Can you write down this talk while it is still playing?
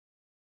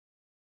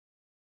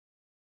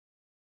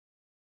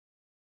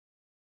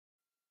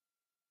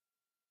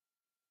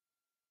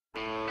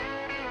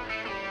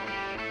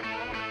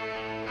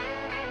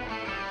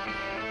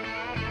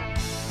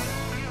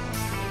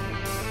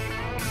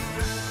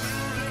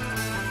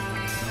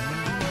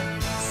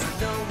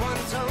No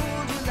one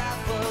told you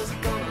life was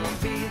gonna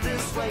be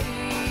this way.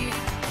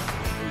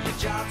 Your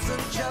job's a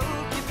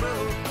joke, you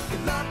broke.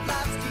 Your love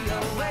life's the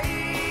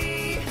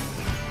away.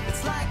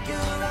 It's like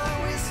you're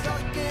always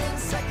stuck in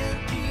second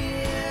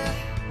gear.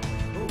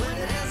 When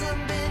it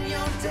hasn't been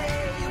your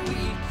day, your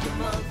week, your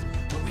month,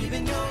 or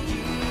even your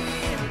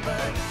year.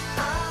 But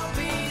I'll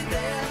be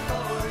there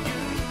for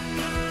you.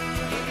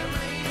 When the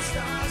rain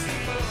starts to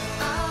fall,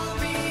 I'll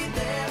be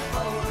there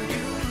for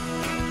you.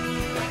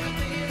 Like I've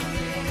been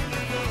there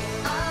before.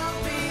 I'll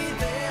be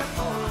there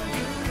for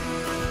you.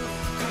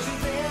 'Cause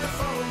you're there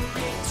for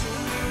me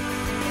too.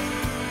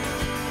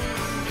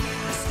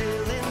 You're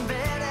still in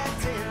bed at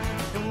 10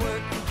 and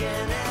work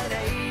again at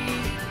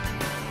 8.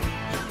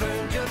 You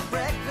burned your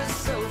breakfast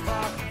so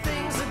far,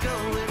 things are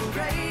going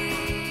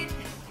great.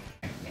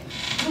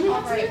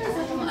 Alright,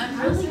 I'm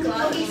really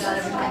glad we got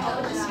everything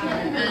done this year,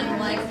 and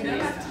like,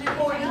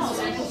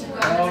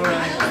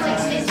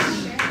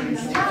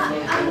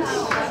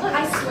 I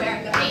swear.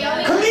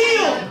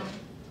 Camille!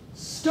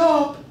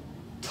 Stop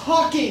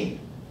talking!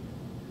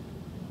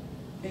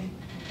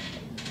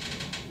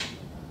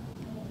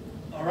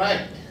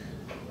 Alright.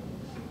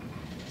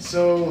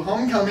 So,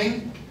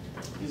 homecoming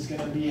is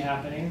gonna be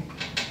happening.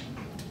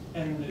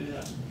 And,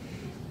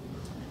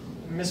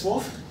 Miss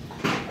Wolf?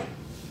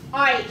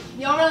 Alright,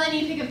 y'all really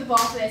need to pick up the ball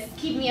for this.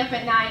 It's keeping me up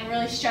at night and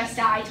really stressed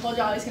out. I told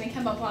y'all I was going to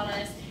come up on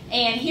us.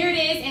 And here it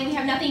is, and we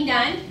have nothing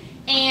done.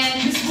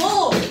 And Miss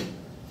Wolf!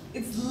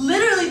 It's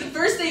literally the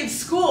first day of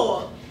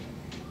school!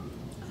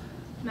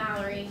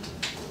 Mallory.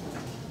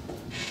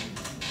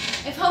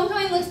 If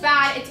homecoming looks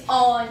bad, it's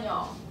all on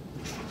y'all.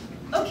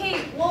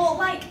 Okay, well,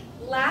 like,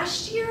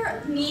 last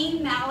year, me,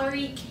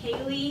 Mallory,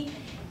 Kaylee,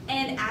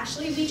 and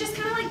Ashley, we just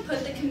kind of like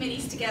put the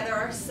committees together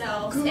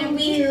ourselves, and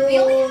we only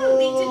had a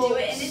week to do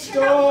it, and it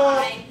turned out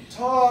fine.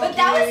 But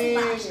that was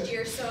last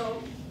year,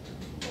 so.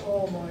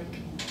 Oh my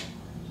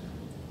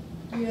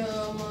God.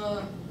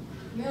 Yeah,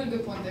 you had a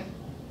good point there.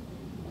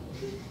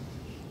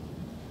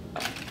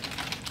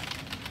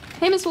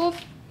 Hey, Miss Wolf.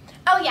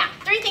 Oh yeah,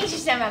 3 things you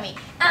said about me.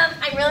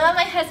 I really love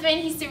my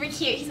husband. He's super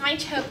cute. He's my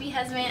trophy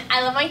husband.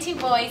 I love my 2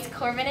 boys,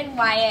 Corbin and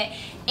Wyatt.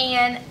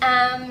 And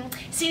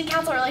student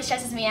council really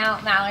stresses me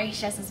out. Mallory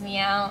stresses me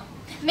out.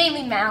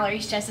 Mainly Mallory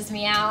stresses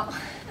me out.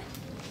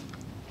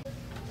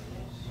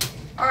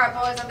 Alright,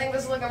 boys, I think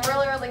this is looking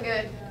really, really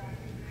good.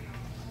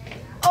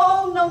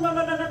 Oh, no.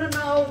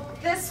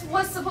 This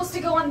was supposed to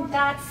go on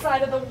that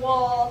side of the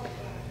wall.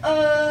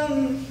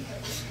 Can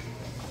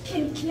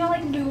y'all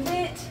like move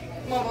it?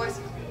 Come on, boys.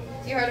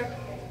 You heard her.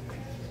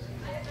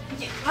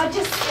 Yeah, I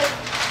just.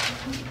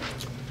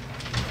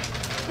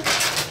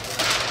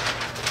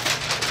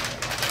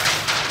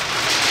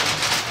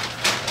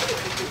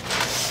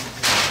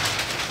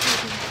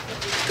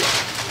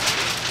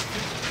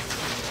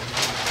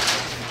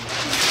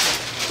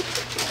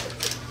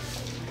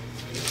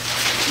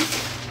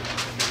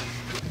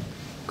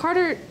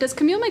 Carter, does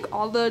Camille make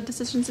all the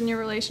decisions in your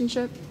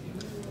relationship?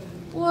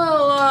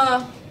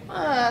 Well,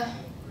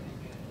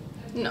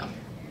 no.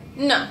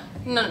 No,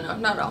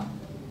 not at all.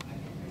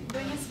 I'm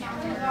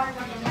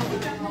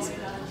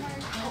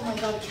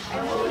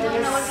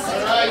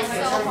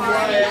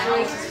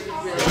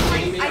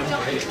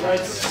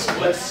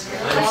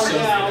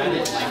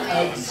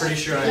pretty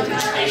sure I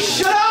understand.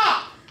 Shut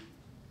up!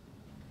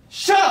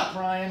 Shut up,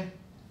 Ryan!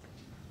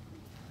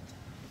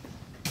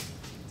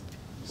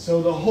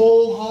 So the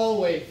whole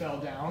hallway fell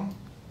down.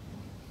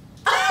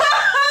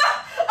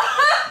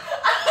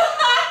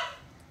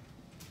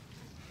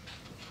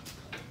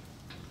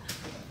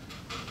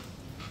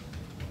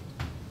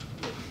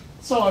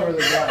 That's all I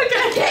really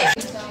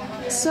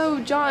got. So,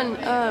 John,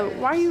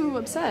 why are you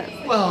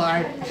upset? Well,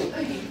 I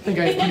think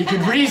I have pretty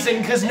good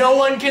reason, because no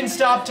one can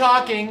stop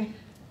talking.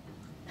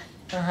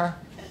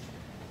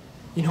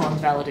 You know, I'm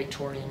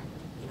valedictorian,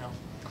 you know,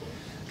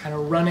 kind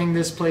of running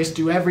this place,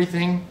 do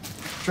everything,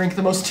 drink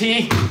the most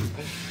tea.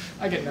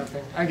 I get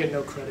nothing. I get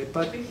no credit,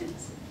 but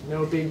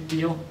no big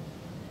deal.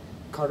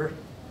 Carter,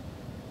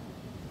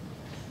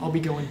 I'll be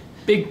going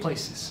big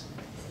places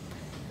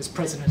as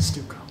president of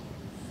Stuco.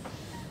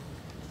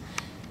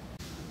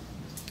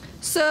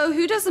 So,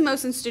 who does the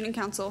most in student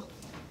council?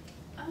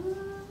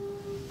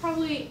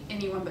 Probably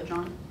anyone but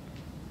John.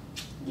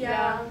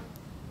 Yeah.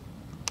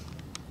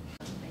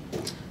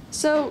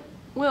 So,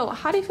 Will,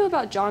 how do you feel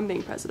about John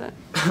being president?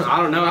 I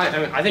don't know.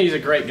 I think he's a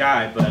great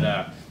guy, but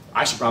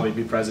I should probably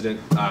be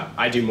president.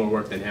 I do more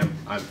work than him.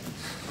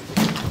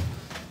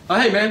 Oh,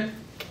 hey, man.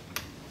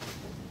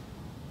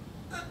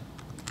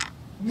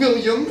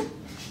 William.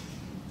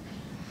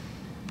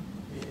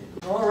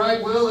 All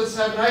right, Will, let's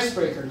have an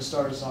icebreaker to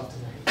start us off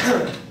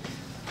tonight.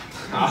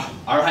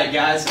 All right,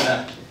 guys.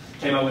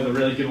 Came up with a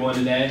really good one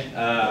today.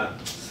 All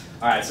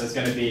right, so it's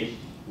going to be,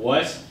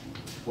 what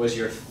was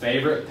your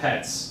favorite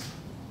pet's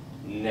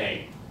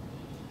name?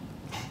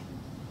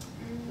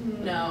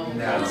 No.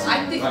 No.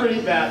 I think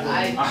Pretty bad.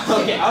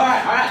 Okay, all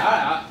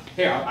right.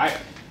 Here,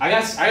 I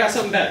got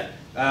something better.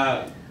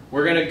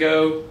 We're gonna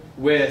go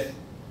with.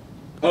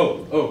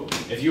 Oh,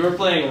 if you were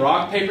playing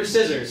rock, paper,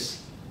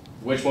 scissors,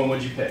 which one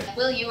would you pick?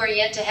 Will, you are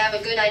yet to have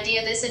a good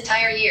idea this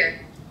entire year.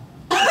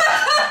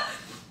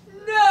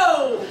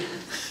 No!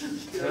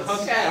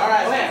 Okay,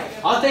 alright, wait.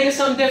 I'll think of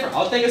something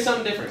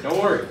different. Don't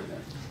worry.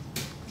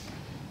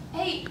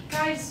 Hey,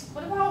 guys,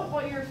 what about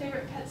what your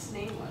favorite pet's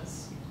name was?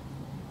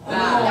 Okay,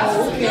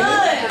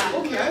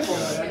 I follow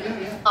that.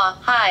 Yeah.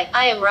 Hi,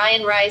 I am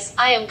Ryan Rice.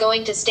 I am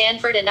going to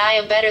Stanford and I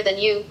am better than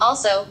you.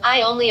 Also,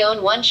 I only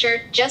own one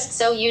shirt, just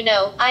so you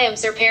know. I am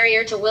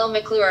superior to Will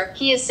McClure.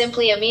 He is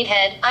simply a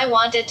meathead. I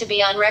want it to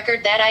be on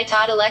record that I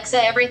taught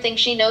Alexa everything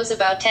she knows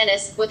about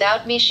tennis.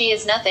 Without me, she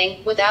is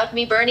nothing. Without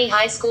me, Bernie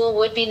High School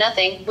would be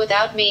nothing.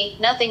 Without me,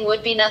 nothing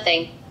would be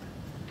nothing.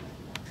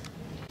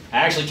 I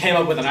actually came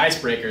up with an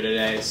icebreaker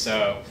today,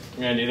 so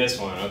we're gonna do this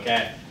one,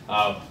 okay?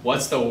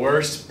 What's the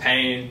worst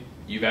pain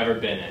you've ever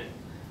been in?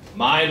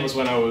 Mine was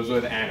when I was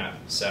with Anna,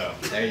 so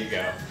there you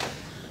go.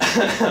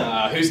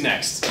 Who's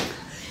next?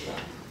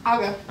 I'll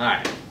go.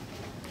 Alright.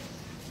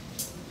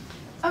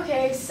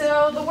 Okay,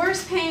 so the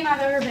worst pain I've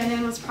ever been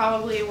in was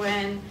probably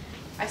when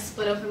I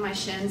split open my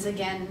shins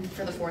again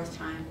for the 4th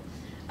time.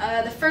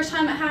 The first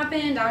time it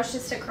happened, I was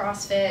just at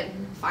CrossFit,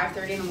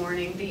 5:30 in the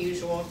morning, the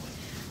usual.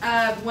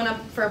 Went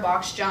up for a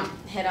box jump,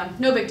 hit him.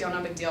 No big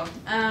deal.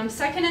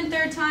 Second and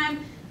third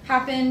time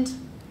happened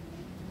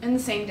in the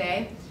same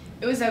day.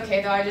 It was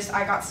okay though, I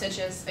got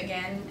stitches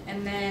again,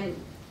 and then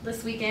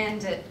this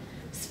weekend it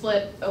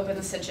split open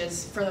the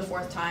stitches for the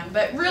 4th time.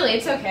 But really,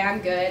 it's okay,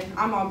 I'm good.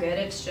 I'm all good,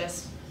 it's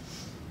just,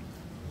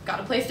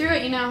 gotta play through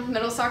it, you know,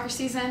 middle of soccer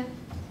season.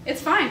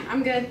 It's fine,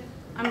 I'm good.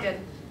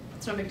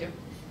 It's no big deal.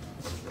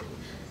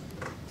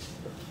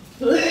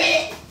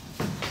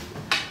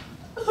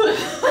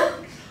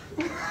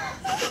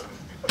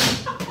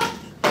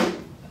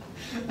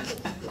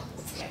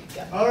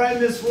 All right,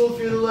 Miss Wolf,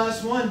 you're the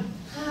last one.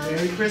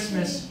 Merry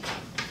Christmas.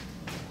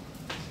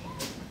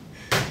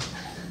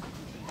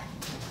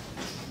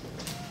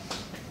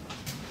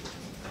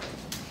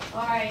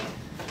 All right.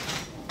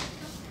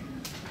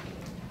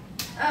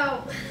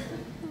 Oh,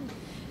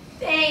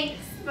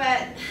 thanks,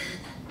 but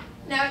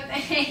no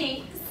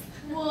thanks.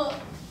 Well,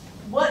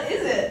 what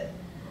is it?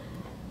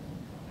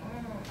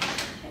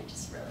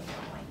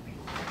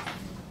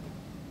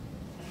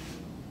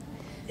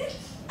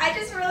 I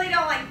just really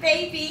don't like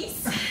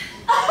babies.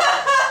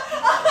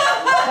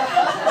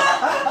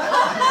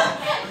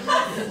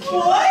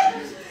 What?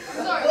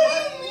 Sorry, what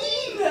do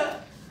you mean? I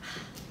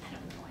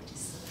don't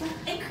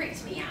know, it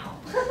creeps me out.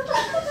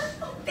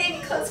 Baby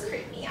clothes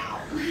creep me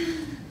out.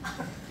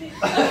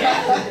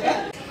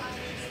 Okay.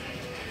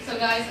 So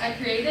guys, I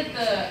created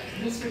the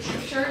Who's for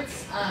Troop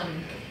shirts.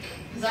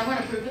 Does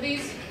everyone approve of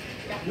these?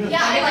 Yeah,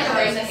 I I like like to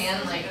raise a those.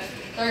 hand. Like,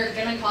 they're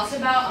gonna cost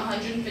about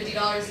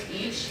 $150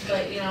 each,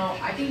 but you know,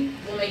 I think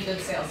we'll make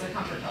good sales. They're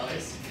comfort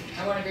colors.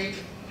 Everyone agree?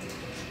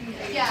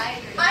 Yeah, I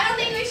agree. I don't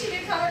think we should do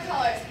color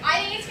colors.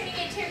 I think it's going to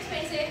get too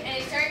expensive, and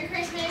it's during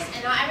Christmas,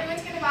 and not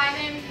everyone's going to buy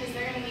them because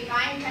they're going to be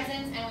buying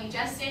presents, and we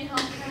just did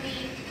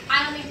homecoming.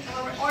 I don't think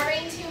we're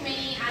ordering too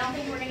many. I don't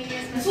think we're going to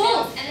get as much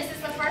sales, and this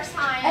is the first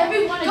time.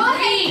 Everyone Go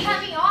ahead agreed. and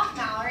cut me off,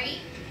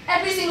 Mallory.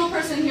 Every single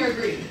person here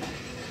agreed.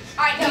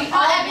 All right, no, We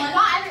all want-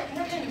 not everyone.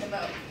 We're doing the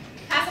vote.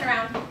 Pass it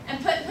around and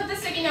put the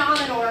sticky note on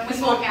the door. Miss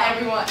We Wolf, walk out.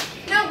 everyone.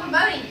 No, we're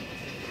voting.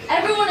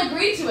 Everyone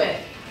agreed to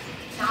it.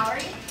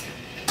 Mallory.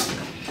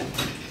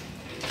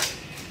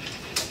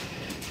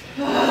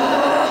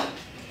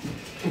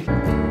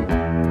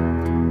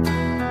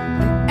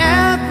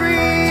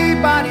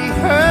 Everybody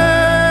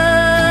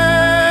hurts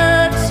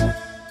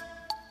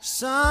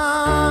sometimes.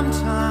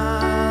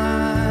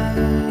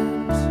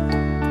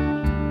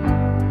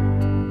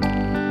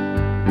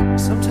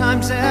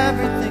 Sometimes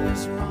everything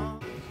is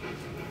wrong.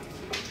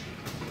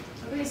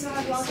 Okay, so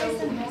have y'all guys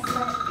been messed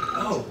up?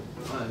 Oh,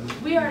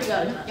 We already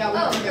got it. Yeah, we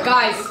Oh.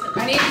 Guys,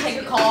 I need to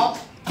take a call,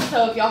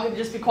 so if y'all could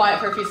just be quiet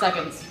for a few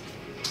seconds.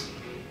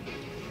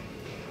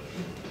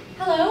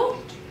 Hello?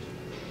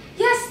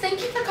 Yes,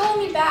 thank you for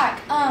calling me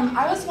back.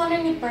 I was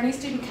wondering if Bernie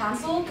Student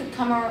Council could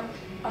come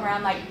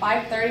around like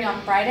 5:30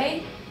 on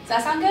Friday. Does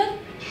that sound good?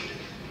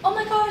 Oh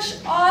my gosh,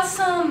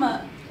 awesome!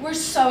 We're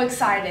so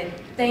excited.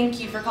 Thank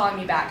you for calling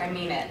me back, I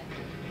mean it.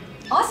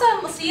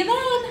 Awesome, we'll see you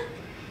then!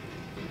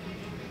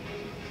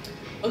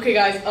 Okay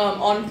guys,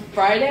 on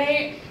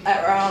Friday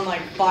at around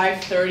like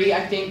 5:30,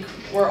 I think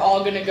we're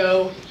all gonna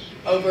go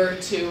over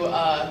to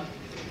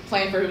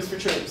plan for Who's for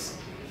Troops.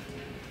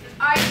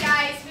 Alright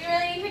guys, we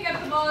really need to pick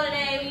up the ball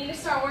today. We need to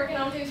start working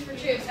on Who's for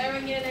Troops.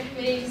 Everyone get in their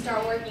committees and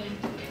start working.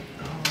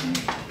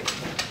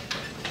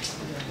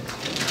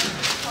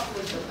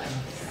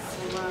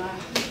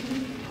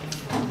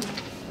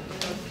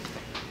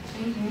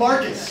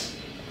 Marcus,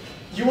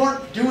 you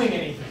aren't doing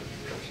anything.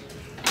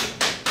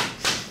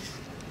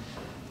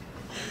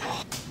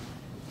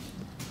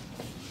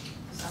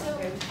 So,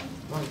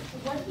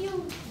 what do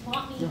you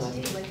want me to do?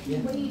 Like,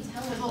 what do you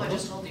tell me? I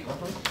just told you.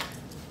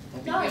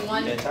 No,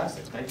 one.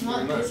 Fantastic. Thank you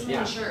Want very much. this Yeah.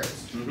 one shirt.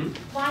 Mm-hmm.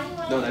 Why do you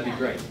want No, to that'd be do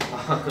great.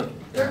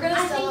 They're gonna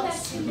I sell think out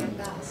that's super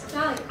super fast.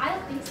 No, I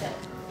don't think so.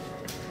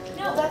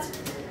 No, that's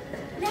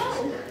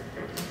no.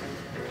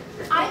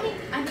 I think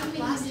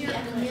last we year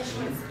need to be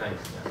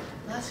Thanks.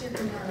 Last year,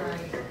 Camille and I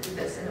did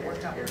this, and it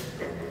worked out really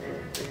good.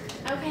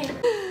 Okay.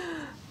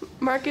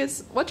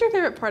 Marcus, what's your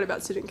favorite part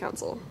about student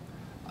council?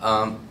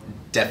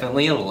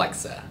 Definitely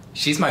Alexa.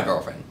 She's my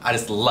girlfriend. I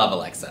just love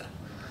Alexa.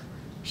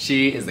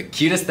 She is the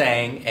cutest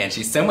thing, and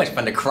she's so much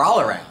fun to crawl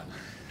around.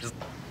 Just...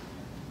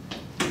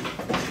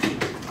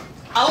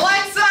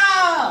 Alexa!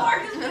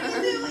 Marcus, what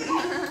are you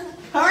doing?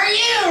 How are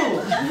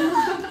you?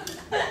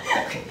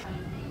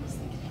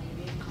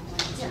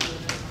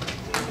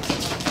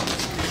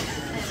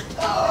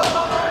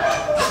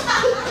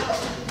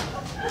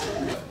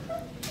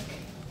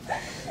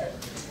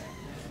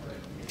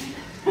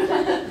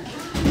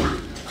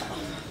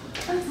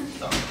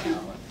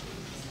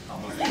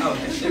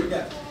 Okay, there we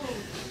go.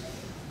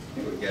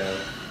 Here we go.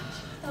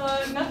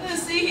 Nothing to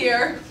see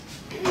here.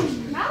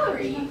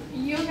 Mallory,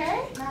 you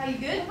okay? Are you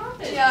good? What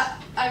happened? Yeah,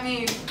 I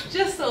mean,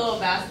 just a little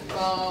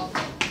basketball,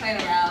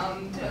 playing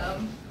around.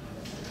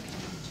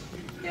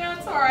 Yeah,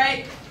 it's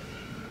alright.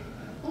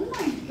 Oh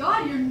my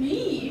god, your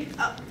knee.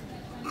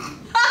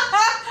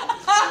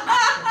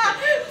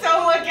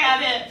 Don't look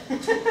at it.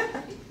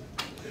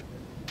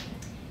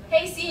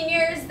 Hey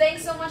seniors,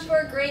 thanks so much for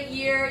a great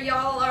year.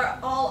 Y'all are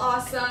all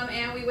awesome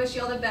and we wish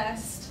y'all the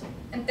best.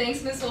 And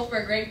thanks, Miss Wolf, for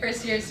a great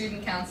first year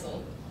student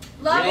council.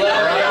 Love you.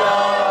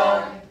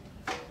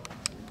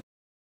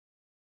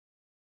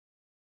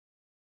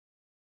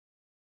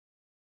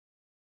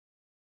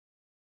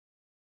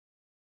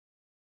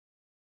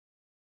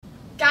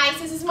 Guys,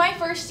 this is my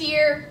first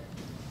year.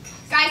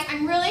 Guys,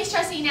 I'm really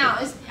stressing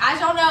out. As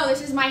y'all know,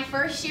 this is my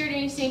first year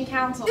doing student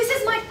council. This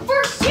is my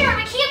first year and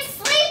I can't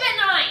sleep at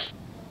night.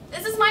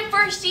 This is my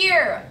first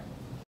year.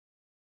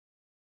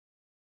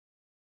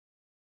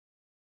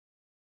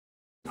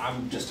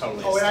 I'm just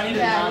totally. Oh, wait, I need to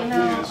Yeah, you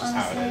know, It's just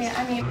how it is.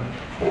 I mean.